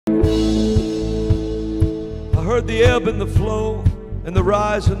heard the ebb and the flow and the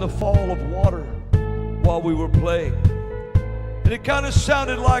rise and the fall of water while we were playing. And it kind of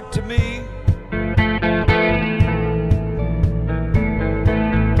sounded like to me, hear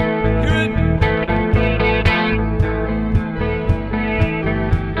it?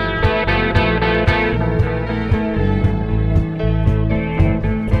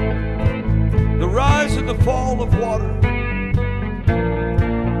 The rise and the fall of water,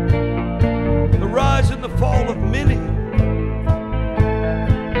 the rise and the fall of many.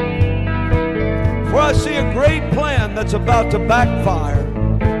 For I see a great plan that's about to backfire.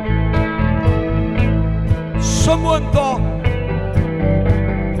 Someone thought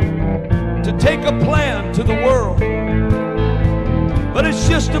to take a plan to the world, but it's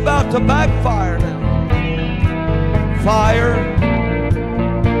just about to backfire now. Fire,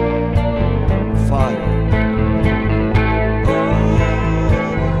 fire. Oh,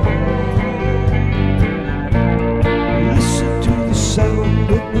 listen to the sound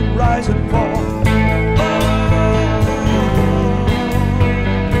of the rise and fall. And fall.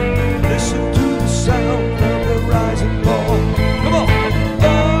 Listen to the sound of the rise and fall. Come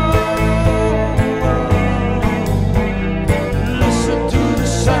on. Listen to the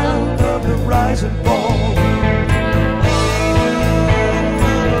sound of the rise and fall.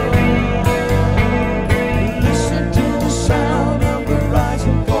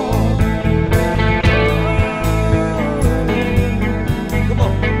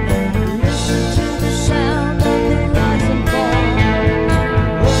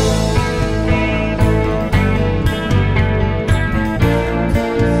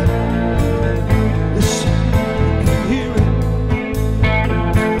 Listen, you can hear it.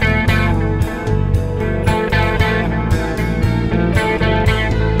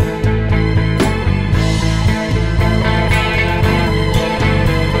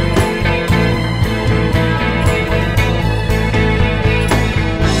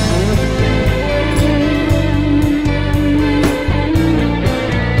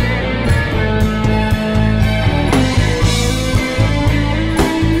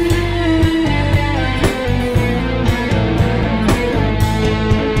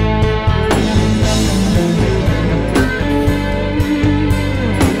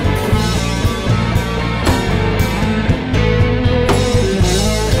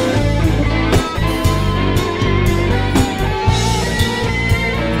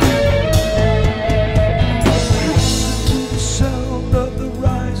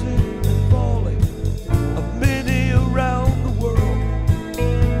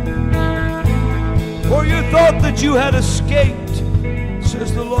 That you had escaped,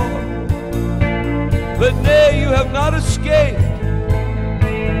 says the Lord, but nay, you have not escaped.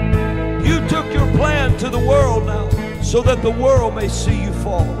 You took your plan to the world now, so that the world may see you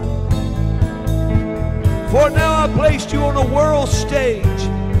fall. For now I placed you on a world stage,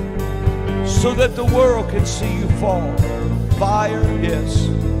 so that the world can see you fall. Fire, yes,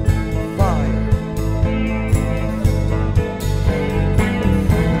 fire.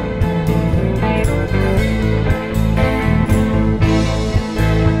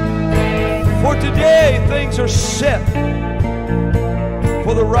 For today, things are set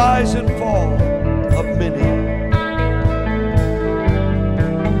for the rise and fall of many.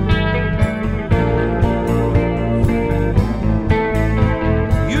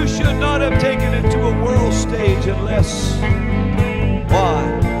 You should not have taken it to a world stage unless, why?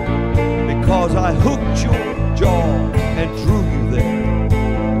 Because I hooked your jaw and drew you there.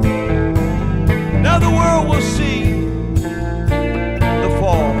 Now the world will see the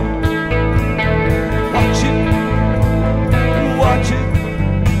fall.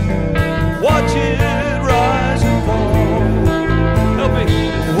 Watch it rise and fall. Help me.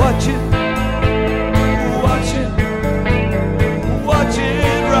 Watch it, watch it, watch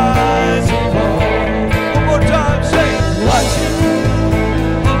it rise and fall. One more time, say it. Watch it,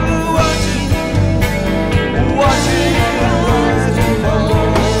 watch it, watch it rise and fall.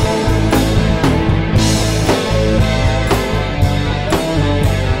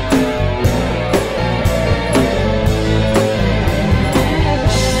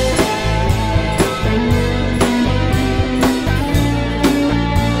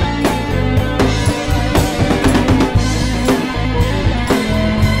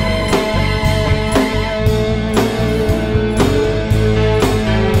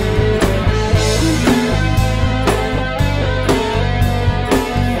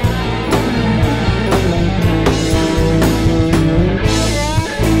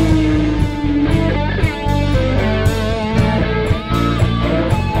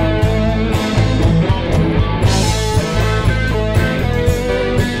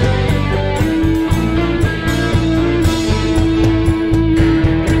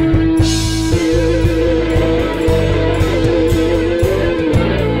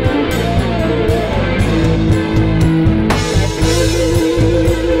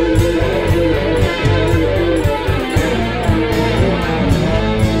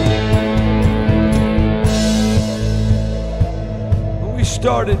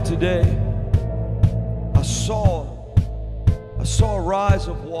 started today, I saw a rise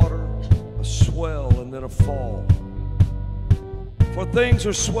of water, a swell, and then a fall. For things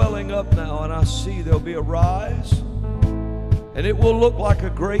are swelling up now, and I see there'll be a rise, and it will look like a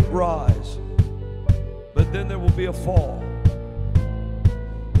great rise, but then there will be a fall.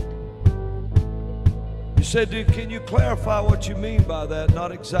 You said, dude, can you clarify what you mean by that?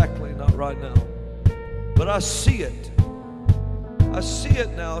 Not exactly, not right now. But I see it. I see it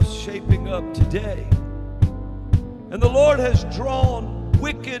now shaping up today. And the Lord has drawn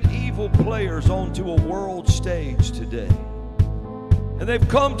wicked, evil players onto a world stage today. And they've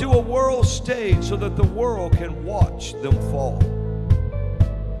come to a world stage so that the world can watch them fall.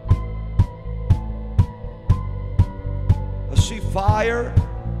 I see fire,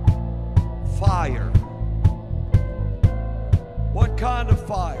 fire. What kind of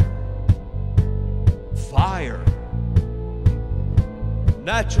fire? Fire.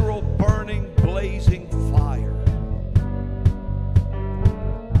 Natural, burning, blazing fire.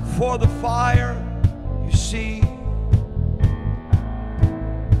 For the fire, you see,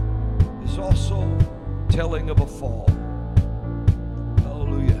 is also telling of a fall.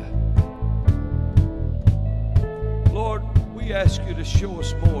 Hallelujah. Lord, we ask you to show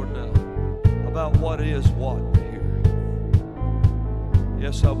us more now about what is what here.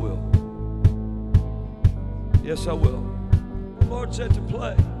 Yes, I will. Yes, I will. The Lord said to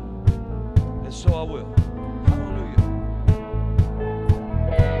play, and so I will. Hallelujah.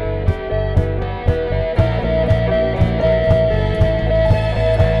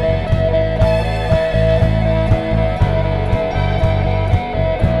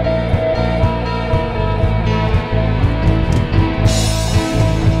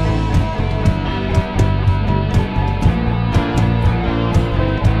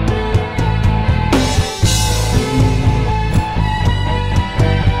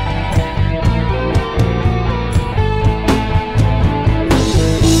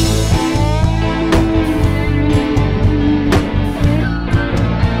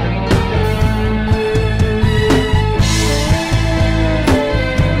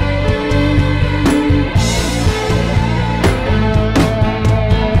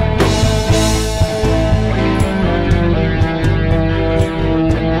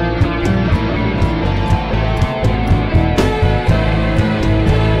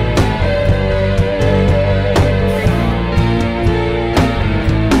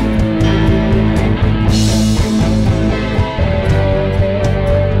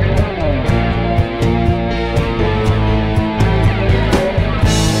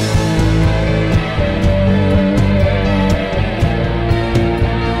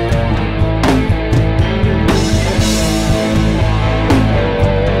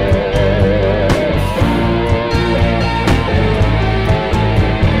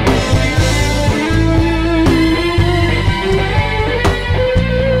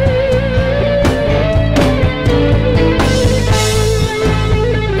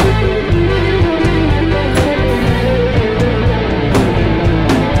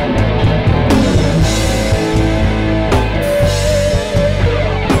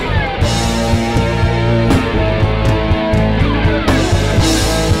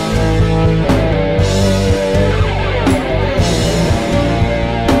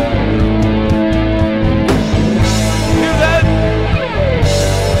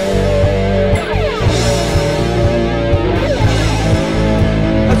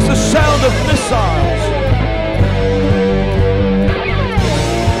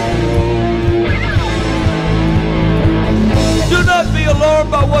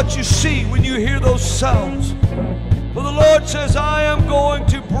 You see when you hear those sounds. For the Lord says, I am going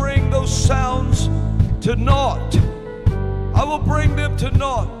to bring those sounds to naught. I will bring them to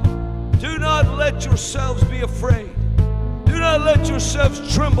naught. Do not let yourselves be afraid. Do not let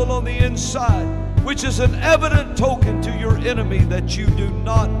yourselves tremble on the inside, which is an evident token to your enemy that you do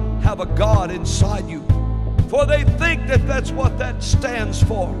not have a God inside you. For they think that that's what that stands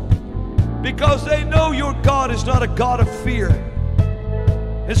for, because they know your God is not a God of fear.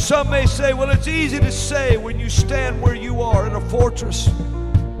 And some may say, well, it's easy to say when you stand where you are in a fortress,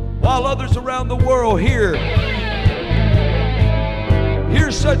 while others around the world hear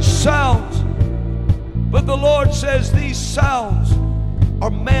such sounds. But the Lord says these sounds are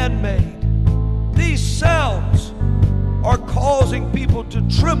man-made. These sounds are causing people to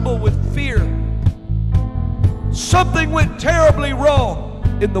tremble with fear. Something went terribly wrong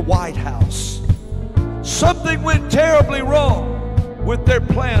in the White House. Something went terribly wrong with their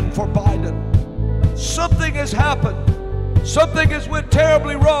plan for Biden. Something has happened. Something has went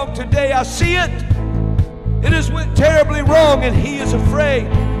terribly wrong today. I see it. It has went terribly wrong, and he is afraid,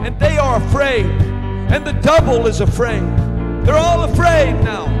 and they are afraid, and the double is afraid. They're all afraid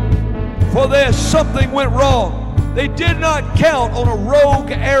now, for there's something went wrong. They did not count on a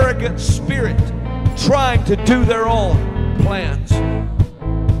rogue, arrogant spirit trying to do their own plans.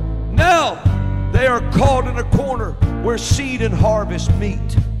 Now they are caught in a corner where seed and harvest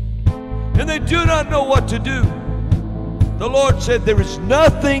meet, and they do not know what to do. The Lord said, there is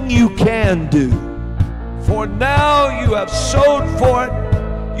nothing you can do, for now you have sowed for it.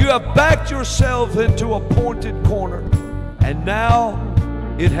 You have backed yourself into a pointed corner, and now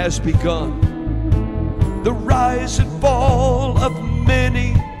it has begun. The rise and fall of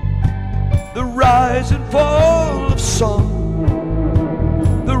many, the rise and fall of some,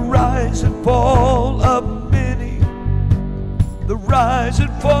 the rise and fall of many, the rise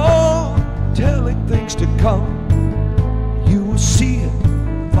and fall, telling things to come. You will see it,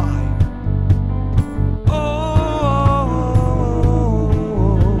 fire. Oh,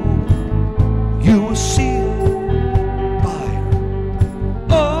 you will see it, fire.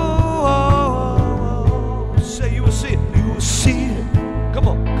 Oh, say you will see it. You will see it. Come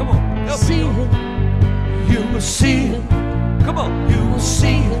on, come on. Help me. You will see it. Come on, you will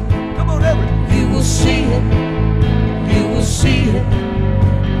see it. Come on, Everett. You will see it. You will see it.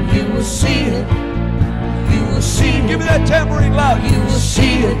 You will see it. You will see it. Give me that tambourine loud. You will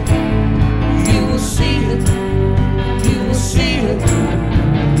see it.